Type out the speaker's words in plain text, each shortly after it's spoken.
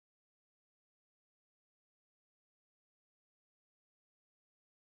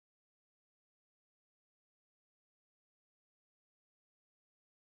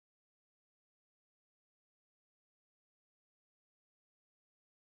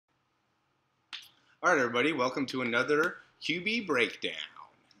All right, everybody, welcome to another QB Breakdown.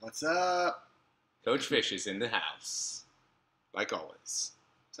 What's up? Coach Fish is in the house, like always.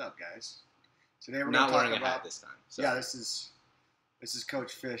 What's up, guys? Today we're Not going to talk wearing a about hat this time. So. Yeah, this is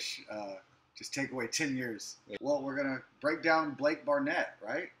Coach Fish. Just take away 10 years. Yeah. Well, we're going to break down Blake Barnett,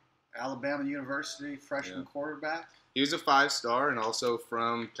 right? Alabama University freshman quarterback. He was a 5-star and also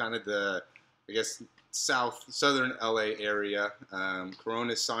from kind of the, I guess, southern LA area.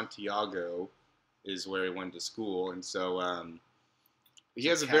 Corona Santiago is where he went to school, and so he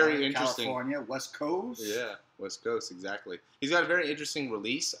has a very interesting California, West Coast. Yeah, West Coast, exactly. He's got a very interesting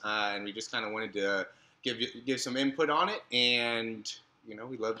release, and we just kind of wanted to give some input on it, and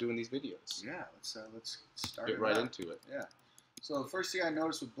we love doing these videos. Yeah, let's start. Get right into it. Yeah. So the first thing I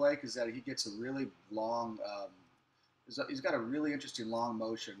noticed with Blake is that he gets a really long. He's got a really interesting long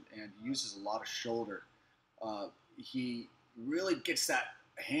motion, and he uses a lot of shoulder. He really gets that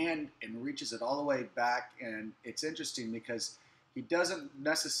hand and reaches it all the way back, and it's interesting because he doesn't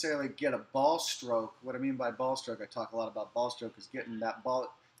necessarily get a ball stroke. What I mean by ball stroke, I talk a lot about ball stroke, is getting that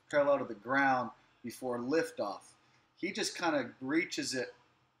ball parallel to the ground before liftoff. He just kind of reaches it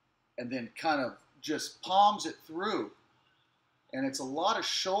and then kind of just palms it through. And it's a lot of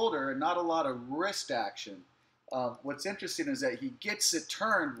shoulder and not a lot of wrist action. What's interesting is that he gets it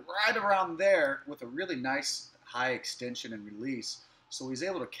turned right around there with a really nice high extension and release. So he's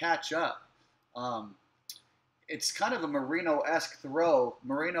able to catch up. It's kind of a Marino-esque throw. Dan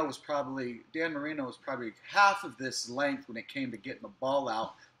Marino was probably half of this length when it came to getting the ball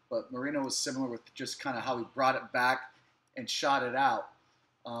out, but Marino was similar with just kind of how he brought it back and shot it out.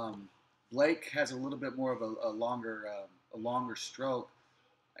 Blake has a little bit more of a longer stroke,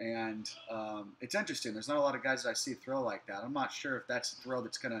 and it's interesting. There's not a lot of guys that I see throw like that. I'm not sure if that's a throw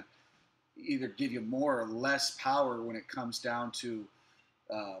that's going to either give you more or less power when it comes down to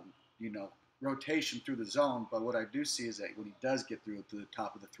rotation through the zone, but what I do see is that when he does get through to the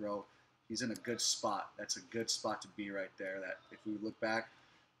top of the throw, he's in a good spot. That's a good spot to be right there. That if we look back,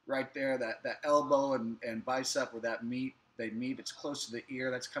 right there, that elbow and bicep where they meet, it's close to the ear.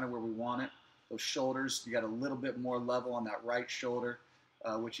 That's kind of where we want it. Those shoulders, you got a little bit more level on that right shoulder,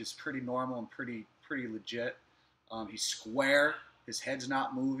 which is pretty normal and pretty legit. He's square. His head's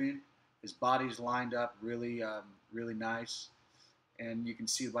not moving. His body's lined up really nice. And you can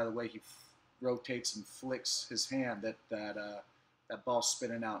see by the way he rotates and flicks his hand that ball's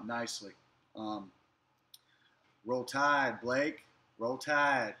spinning out nicely. Roll Tide, Blake. Roll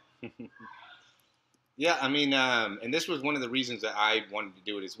Tide. Yeah, I mean, and this was one of the reasons that I wanted to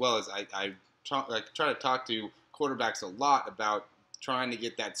do it as well. Is I try to talk to quarterbacks a lot about trying to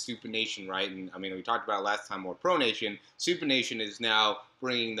get that supination right. And I mean, we talked about it last time more pronation. Supination is now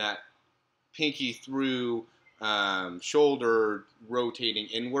bringing that pinky through shoulder rotating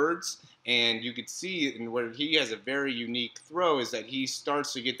inwards, and you could see in where he has a very unique throw is that he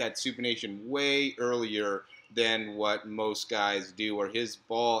starts to get that supination way earlier than what most guys do, or his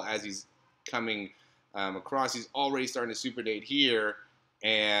ball as he's coming across, he's already starting to supinate here,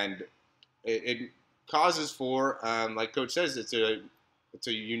 and it causes for, like Coach says, it's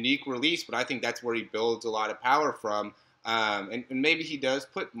a unique release, but I think that's where he builds a lot of power from, and maybe he does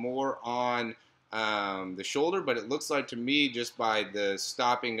put more on the shoulder, but it looks like to me, just by the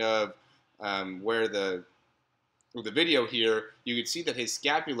stopping of where the video here, you can see that his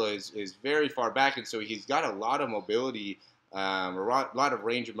scapula is very far back, and so he's got a lot of mobility, a lot of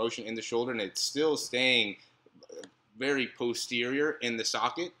range of motion in the shoulder, and it's still staying very posterior in the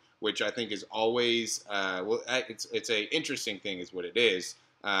socket, which I think is always it's a interesting thing, is what it is,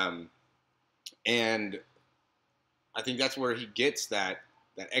 and I think that's where he gets that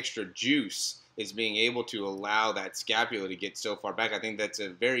extra juice, is being able to allow that scapula to get so far back. I think that's a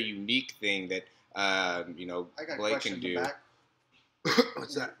very unique thing that Blake can do.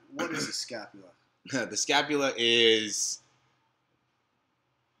 What's that? What is the scapula? The scapula is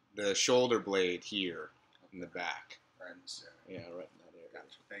the shoulder blade here in the back. Right in this area. Yeah, right in that area.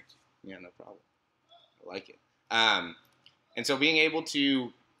 Gotcha. Thank you. Yeah, no problem. I like it. And so being able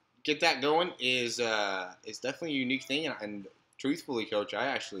to get that going is definitely a unique thing, and truthfully, Coach, I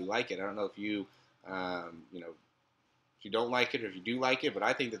actually like it. I don't know if you, if you don't like it or if you do like it, but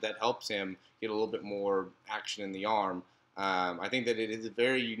I think that helps him get a little bit more action in the arm. I think that it is a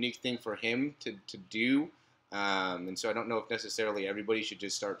very unique thing for him to do, and so I don't know if necessarily everybody should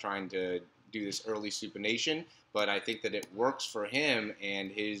just start trying to do this early supination, but I think that it works for him and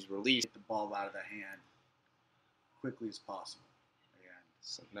his release. Get the ball out of the hand quickly as possible. And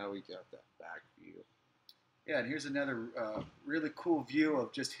so now we got that back view. Yeah, and here's another really cool view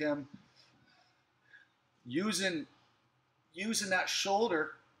of just him using that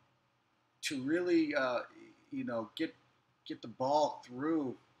shoulder to really you know, get the ball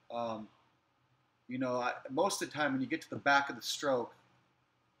through. You know, most of the time when you get to the back of the stroke,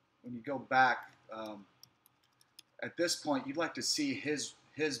 when you go back, at this point, you'd like to see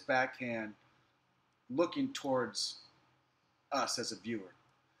his backhand looking towards us as a viewer.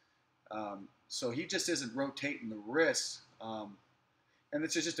 So he just isn't rotating the wrist. And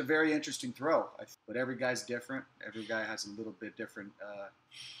it's just a very interesting throw. But every guy's different. Every guy has a little bit different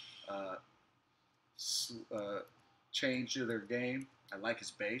change to their game. I like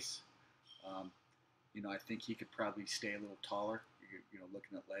his base. You know, I think he could probably stay a little taller. You know,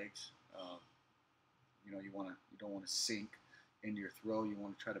 looking at legs. You know, you don't want to sink into your throw. You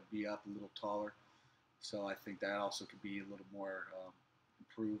want to try to be up a little taller. So I think that also could be a little more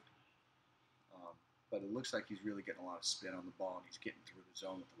improved. But it looks like he's really getting a lot of spin on the ball, and he's getting through the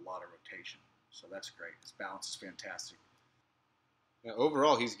zone with a lot of rotation. So that's great. His balance is fantastic. Yeah,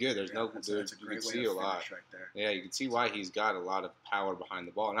 overall, he's good. There's that's a great way to finish right there. Yeah, you can see why he's got a lot of power behind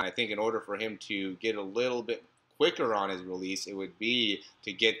the ball. And I think in order for him to get a little bit quicker on his release, it would be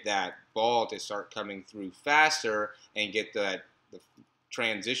to get that ball to start coming through faster and get the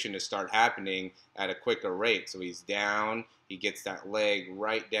transition to start happening at a quicker rate. So he's down, he gets that leg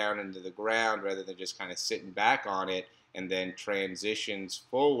right down into the ground rather than just kind of sitting back on it, and then transitions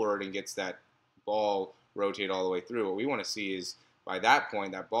forward and gets that ball rotate all the way through. What we want to see is by that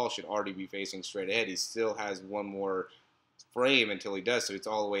point, that ball should already be facing straight ahead. He still has one more frame until he does, so it's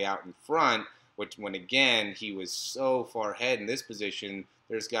all the way out in front, which when, again, he was so far ahead in this position,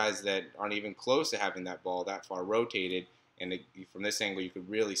 there's guys that aren't even close to having that ball that far rotated. And from this angle, you could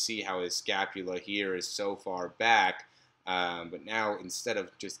really see how his scapula here is so far back. But now, instead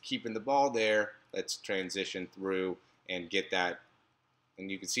of just keeping the ball there, let's transition through and get that. And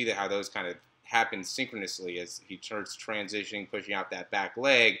you can see that how those kind of happen synchronously as he starts transitioning, pushing out that back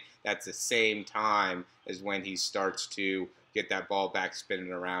leg. That's the same time as when he starts to get that ball back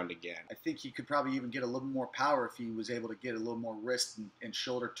spinning around again. I think he could probably even get a little more power if he was able to get a little more wrist and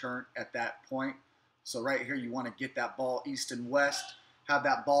shoulder turn at that point. So right here, you want to get that ball east and west, have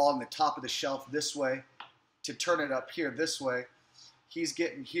that ball on the top of the shelf this way to turn it up here this way. He's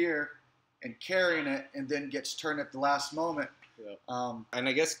getting here and carrying it and then gets turned at the last moment. Yeah. And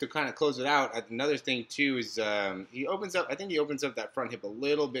I guess to kind of close it out, another thing too is he opens up. I think he opens up that front hip a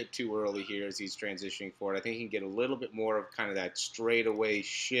little bit too early here as he's transitioning forward. I think he can get a little bit more of kind of that straightaway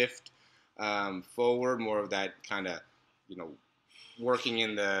shift forward, more of that kind of, you know, working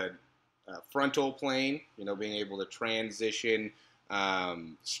in the frontal plane. You know, being able to transition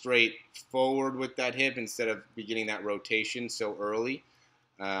straight forward with that hip instead of beginning that rotation so early.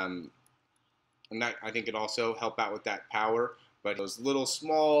 And that, I think, could also help out with that power. But those little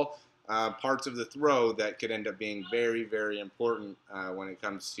small parts of the throw that could end up being very, very important when it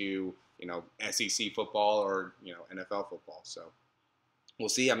comes to, you know, SEC football or, you know, NFL football. So we'll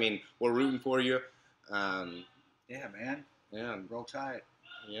see. I mean, we're rooting for you. Yeah, man. Yeah. Roll Tide.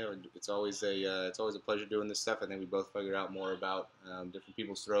 Yeah, it's always a pleasure doing this stuff. I think we both figured out more about different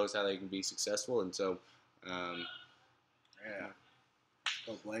people's throws, how they can be successful, and so. Yeah.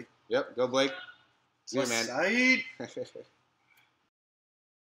 Go Blake. Yep. Go Blake. See you, man. Side.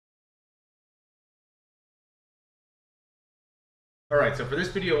 All right, so for this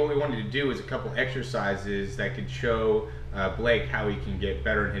video, what we wanted to do is a couple exercises that could show Blake how he can get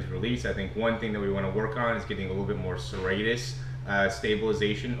better in his release. I think one thing that we want to work on is getting a little bit more serratus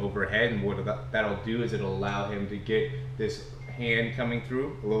stabilization overhead, and what that'll do is it'll allow him to get this hand coming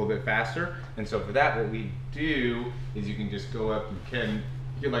through a little bit faster. And so for that, what we do is you can just go up, you can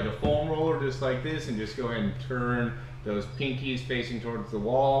get like a foam roller just like this and just go ahead and turn those pinkies facing towards the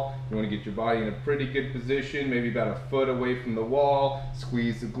wall. You want to get your body in a pretty good position, maybe about a foot away from the wall.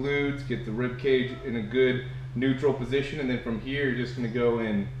 Squeeze the glutes, get the rib cage in a good neutral position, and then from here you're just going to go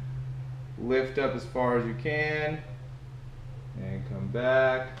and lift up as far as you can and come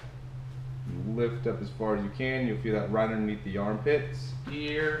back. Lift up as far as you can. You'll feel that right underneath the armpits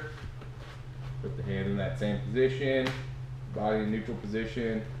here. Put the hand in that same position, body in neutral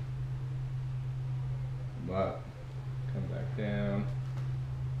position. Come up, come back down,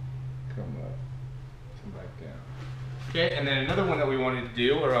 come up, come back down. Okay, and then another one that we wanted to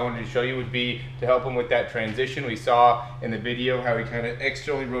do, or I wanted to show you, would be to help him with that transition. We saw in the video how he kind of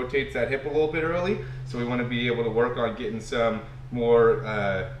externally rotates that hip a little bit early, so we want to be able to work on getting some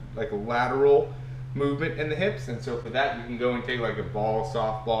more like a lateral movement in the hips. And so for that, you can go and take like a ball,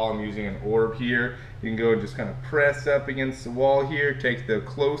 softball. I'm using an orb here. You can go and just kind of press up against the wall here, take the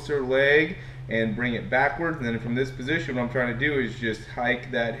closer leg and bring it backwards. And then from this position, what I'm trying to do is just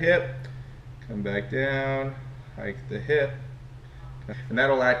hike that hip, come back down, hike the hip, And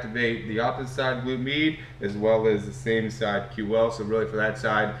that'll activate the opposite side glute med as well as the same side QL. So really for that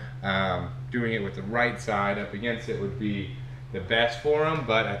side, doing it with the right side up against it would be the best for them,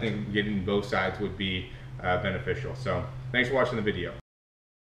 but I think getting both sides would be beneficial. So thanks for watching the video.